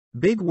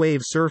Big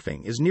wave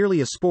surfing is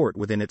nearly a sport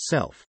within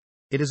itself.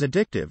 It is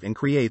addictive and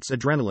creates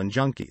adrenaline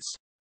junkies.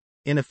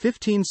 In a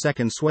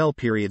 15-second swell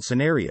period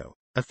scenario,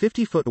 a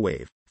 50-foot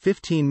wave,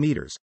 15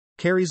 meters,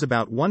 carries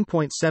about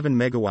 1.7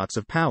 megawatts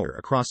of power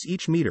across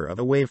each meter of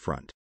a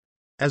wavefront.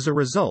 As a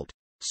result,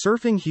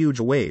 surfing huge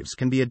waves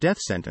can be a death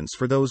sentence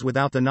for those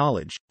without the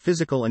knowledge,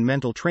 physical and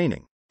mental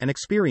training, and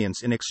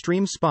experience in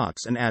extreme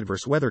spots and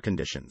adverse weather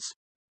conditions.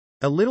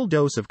 A little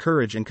dose of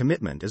courage and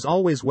commitment is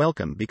always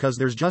welcome because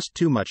there's just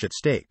too much at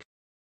stake.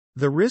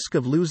 The risk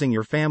of losing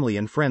your family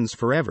and friends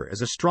forever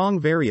is a strong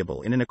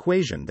variable in an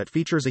equation that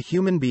features a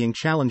human being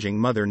challenging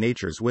Mother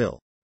Nature's will.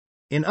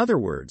 In other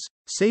words,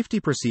 safety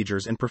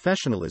procedures and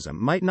professionalism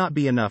might not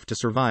be enough to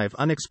survive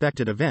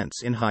unexpected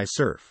events in high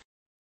surf.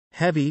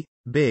 Heavy,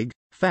 big,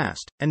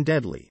 fast, and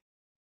deadly.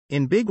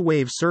 In big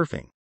wave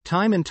surfing,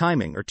 time and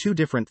timing are two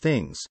different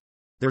things.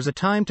 There's a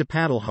time to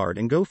paddle hard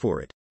and go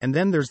for it, and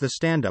then there's the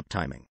stand-up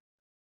timing.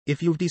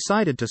 If you've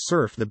decided to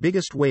surf the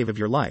biggest wave of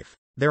your life,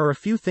 there are a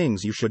few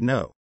things you should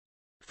know.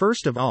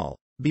 First of all,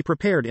 be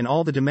prepared in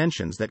all the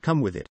dimensions that come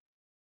with it.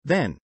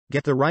 Then,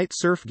 get the right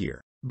surf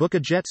gear, book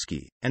a jet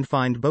ski, and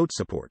find boat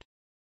support.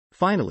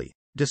 Finally,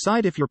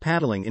 decide if you're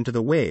paddling into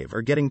the wave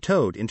or getting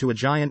towed into a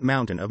giant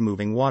mountain of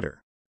moving water.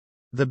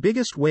 The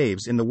biggest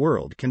waves in the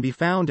world can be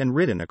found and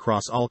ridden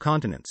across all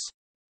continents.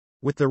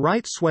 With the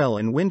right swell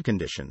and wind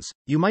conditions,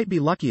 you might be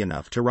lucky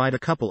enough to ride a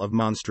couple of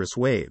monstrous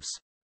waves.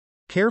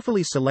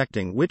 Carefully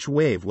selecting which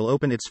wave will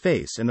open its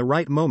face in the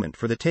right moment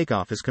for the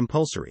takeoff is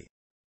compulsory.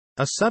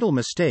 A subtle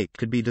mistake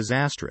could be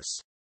disastrous.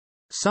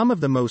 Some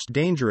of the most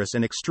dangerous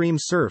and extreme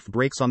surf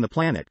breaks on the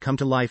planet come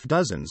to life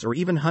dozens or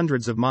even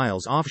hundreds of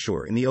miles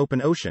offshore in the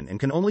open ocean and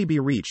can only be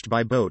reached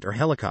by boat or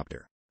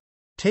helicopter.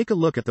 Take a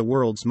look at the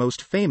world's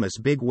most famous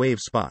big wave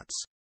spots.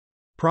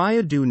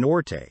 Praia do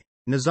Norte,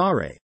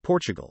 Nazaré,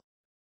 Portugal.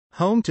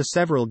 Home to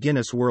several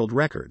Guinness World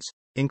Records,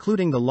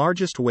 including the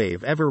largest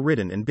wave ever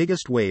ridden and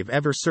biggest wave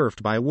ever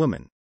surfed by a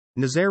woman,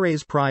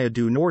 Nazaré's Praia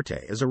do Norte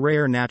is a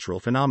rare natural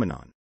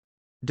phenomenon.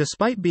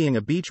 Despite being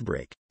a beach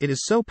break, it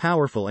is so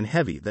powerful and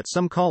heavy that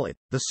some call it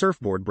the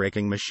surfboard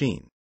breaking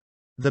machine.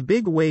 The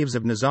big waves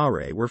of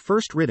Nazaré were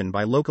first ridden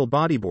by local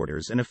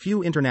bodyboarders and a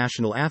few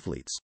international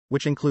athletes,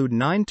 which include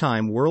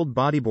 9-time world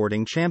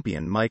bodyboarding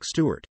champion Mike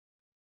Stewart.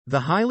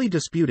 The highly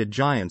disputed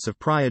giants of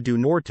Praia do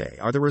Norte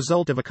are the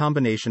result of a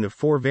combination of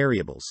 4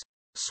 variables: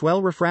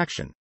 swell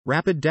refraction,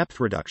 rapid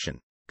depth reduction,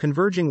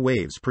 converging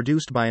waves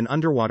produced by an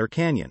underwater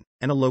canyon,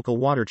 and a local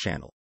water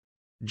channel.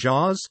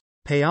 Jaws,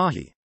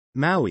 Pe'ahi,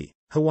 Maui,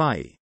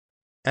 Hawaii.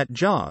 At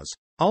Jaws,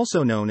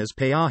 also known as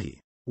Pe'ahi,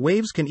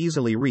 waves can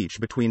easily reach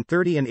between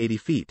 30 and 80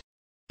 feet.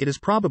 It is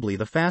probably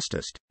the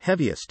fastest,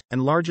 heaviest,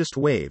 and largest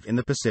wave in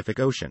the Pacific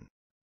Ocean.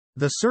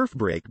 The surf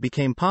break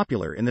became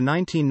popular in the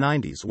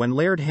 1990s when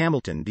Laird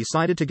Hamilton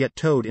decided to get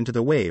towed into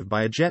the wave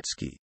by a jet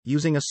ski,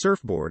 using a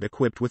surfboard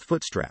equipped with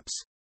footstraps.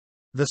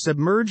 The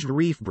submerged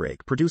reef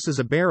break produces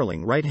a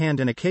barreling right hand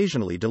and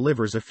occasionally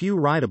delivers a few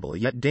rideable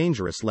yet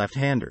dangerous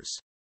left-handers.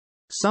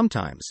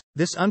 Sometimes,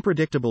 this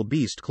unpredictable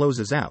beast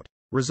closes out,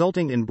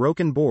 resulting in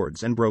broken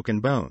boards and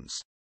broken bones.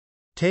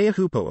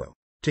 Teahupo'o,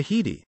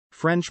 Tahiti,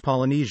 French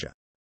Polynesia.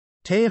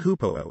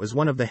 Teahupo'o is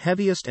one of the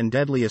heaviest and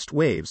deadliest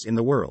waves in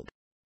the world.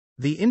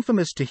 The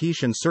infamous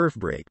Tahitian surf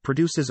break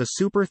produces a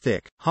super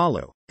thick,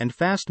 hollow, and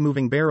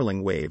fast-moving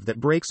barreling wave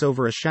that breaks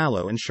over a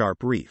shallow and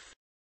sharp reef.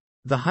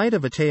 The height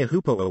of a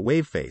Teahupo'o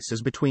wave face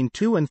is between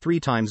 2 and 3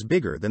 times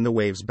bigger than the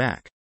wave's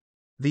back.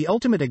 The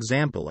ultimate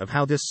example of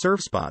how this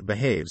surf spot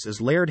behaves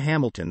is Laird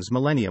Hamilton's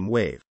Millennium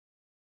Wave.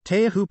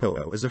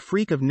 Teahupo'o is a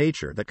freak of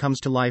nature that comes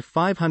to life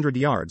 500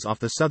 yards off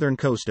the southern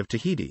coast of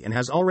Tahiti and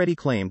has already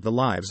claimed the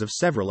lives of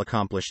several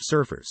accomplished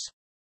surfers.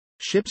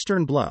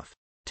 Shipstern Bluff,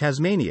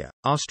 Tasmania,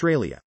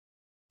 Australia.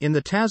 In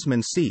the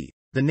Tasman Sea,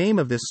 the name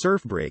of this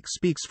surf break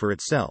speaks for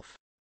itself.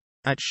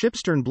 At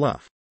Shipstern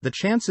Bluff, the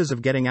chances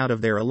of getting out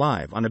of there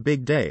alive on a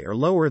big day are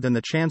lower than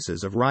the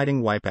chances of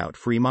riding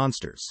wipeout-free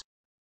monsters.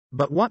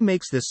 But what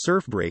makes this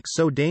surf break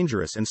so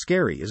dangerous and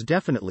scary is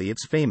definitely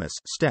its famous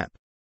step.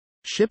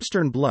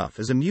 Shipstern Bluff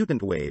is a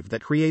mutant wave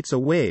that creates a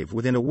wave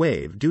within a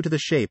wave due to the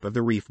shape of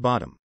the reef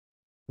bottom.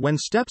 When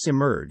steps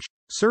emerge,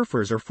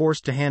 surfers are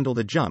forced to handle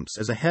the jumps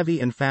as a heavy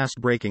and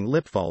fast-breaking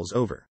lip falls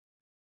over.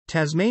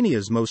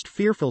 Tasmania's most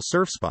fearful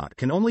surf spot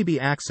can only be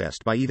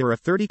accessed by either a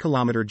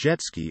 30-kilometer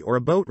jet ski or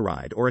a boat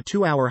ride or a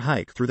 2-hour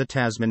hike through the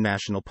Tasman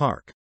National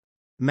Park.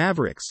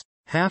 Mavericks,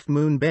 Half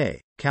Moon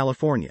Bay,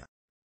 California.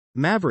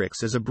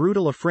 Mavericks is a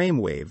brutal aframe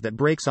wave that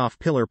breaks off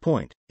Pillar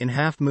Point, in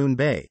Half Moon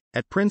Bay,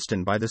 at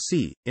Princeton by the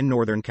Sea, in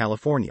Northern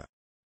California.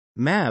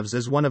 Mavs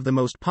is one of the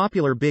most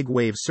popular big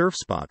wave surf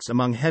spots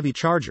among heavy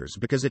chargers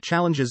because it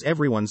challenges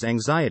everyone's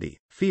anxiety,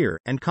 fear,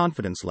 and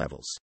confidence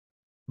levels.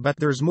 But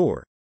there's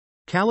more.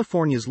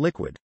 California's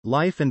liquid,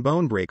 life and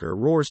bone breaker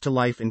roars to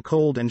life in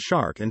cold and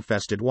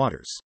shark-infested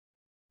waters.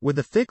 With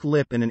a thick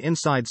lip and an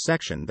inside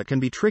section that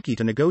can be tricky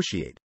to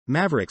negotiate,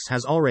 Mavericks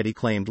has already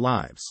claimed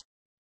lives.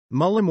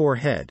 Mullaghmore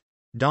Head,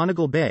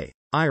 Donegal Bay,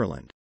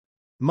 Ireland.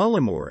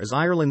 Mullaghmore is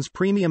Ireland's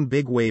premium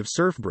big wave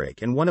surf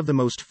break and one of the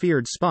most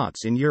feared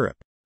spots in Europe.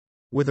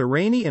 With a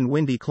rainy and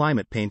windy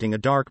climate painting a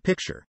dark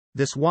picture,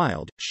 this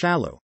wild,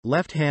 shallow,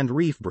 left-hand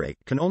reef break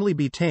can only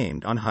be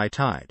tamed on high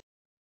tide.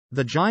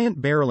 The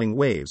giant barreling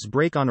waves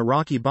break on a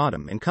rocky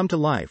bottom and come to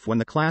life when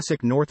the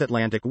classic North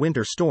Atlantic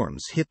winter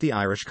storms hit the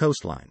Irish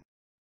coastline.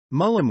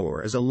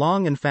 Mullaghmore is a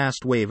long and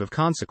fast wave of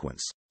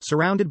consequence,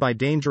 surrounded by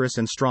dangerous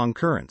and strong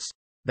currents,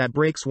 that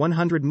breaks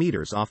 100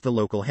 meters off the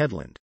local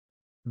headland.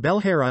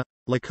 Belharra,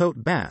 La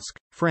Côte Basque,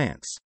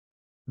 France.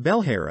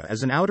 Belharra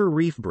is an outer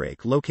reef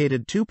break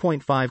located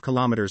 2.5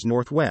 kilometers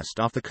northwest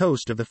off the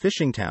coast of the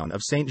fishing town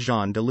of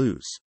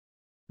Saint-Jean-de-Luz.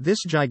 This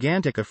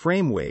gigantic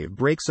a-frame wave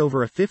breaks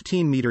over a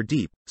 15-meter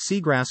deep,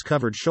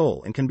 seagrass-covered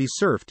shoal and can be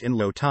surfed in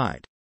low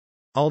tide.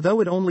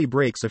 Although it only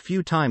breaks a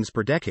few times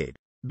per decade,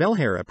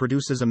 Belharra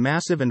produces a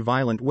massive and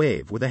violent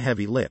wave with a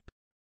heavy lip.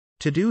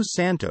 Todos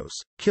Santos,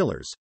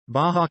 Killers,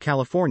 Baja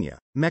California,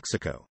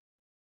 Mexico.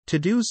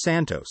 Todos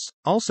Santos,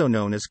 also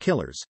known as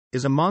Killers,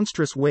 is a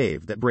monstrous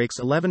wave that breaks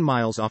 11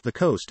 miles off the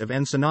coast of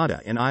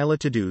Ensenada in Isla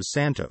Todos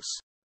Santos.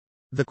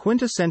 The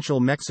quintessential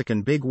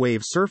Mexican big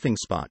wave surfing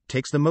spot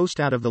takes the most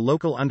out of the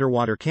local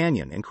underwater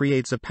canyon and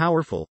creates a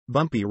powerful,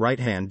 bumpy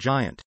right-hand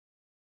giant.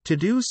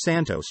 Todos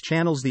Santos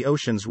channels the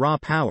ocean's raw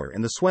power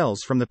and the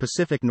swells from the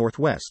Pacific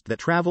Northwest that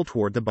travel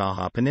toward the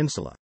Baja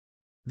Peninsula.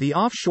 The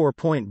offshore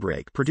point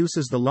break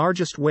produces the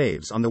largest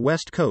waves on the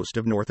west coast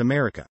of North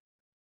America.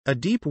 A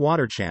deep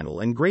water channel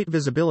and great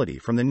visibility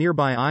from the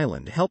nearby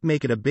island help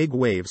make it a big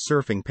wave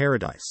surfing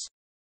paradise.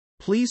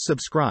 Please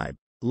subscribe,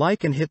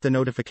 like and hit the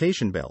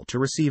notification bell to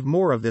receive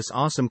more of this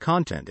awesome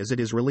content as it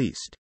is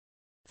released.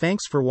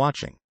 Thanks for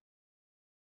watching.